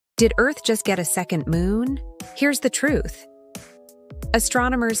Did Earth just get a second moon? Here's the truth.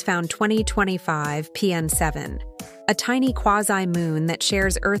 Astronomers found 2025 PN7, a tiny quasi-moon that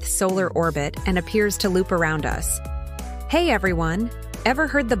shares Earth's solar orbit and appears to loop around us. Hey everyone, ever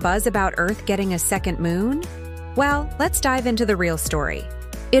heard the buzz about Earth getting a second moon? Well, let's dive into the real story.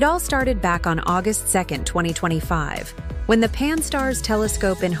 It all started back on August 2nd, 2025, when the Pan-STARRS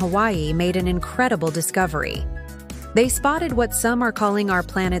telescope in Hawaii made an incredible discovery. They spotted what some are calling our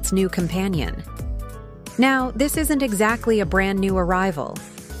planet's new companion. Now, this isn't exactly a brand new arrival.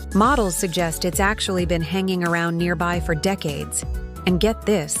 Models suggest it's actually been hanging around nearby for decades. And get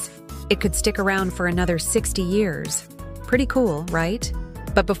this, it could stick around for another 60 years. Pretty cool, right?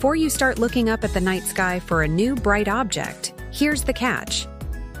 But before you start looking up at the night sky for a new bright object, here's the catch.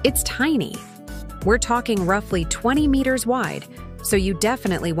 It's tiny. We're talking roughly 20 meters wide, so you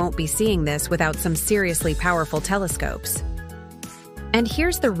definitely won't be seeing this without some seriously powerful telescopes. And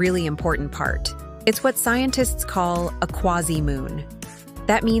here's the really important part. It's what scientists call a quasi-moon.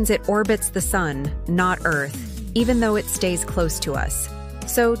 That means it orbits the sun, not Earth, even though it stays close to us.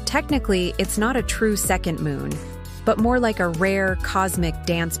 So technically, it's not a true second moon, but more like a rare cosmic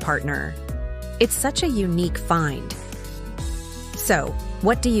dance partner. It's such a unique find. So,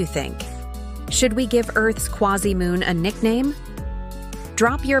 what do you think? Should we give Earth's quasi-moon a nickname?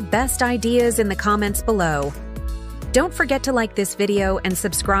 Drop your best ideas in the comments below. Don't forget to like this video and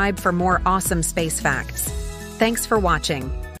subscribe for more awesome space facts. Thanks for watching.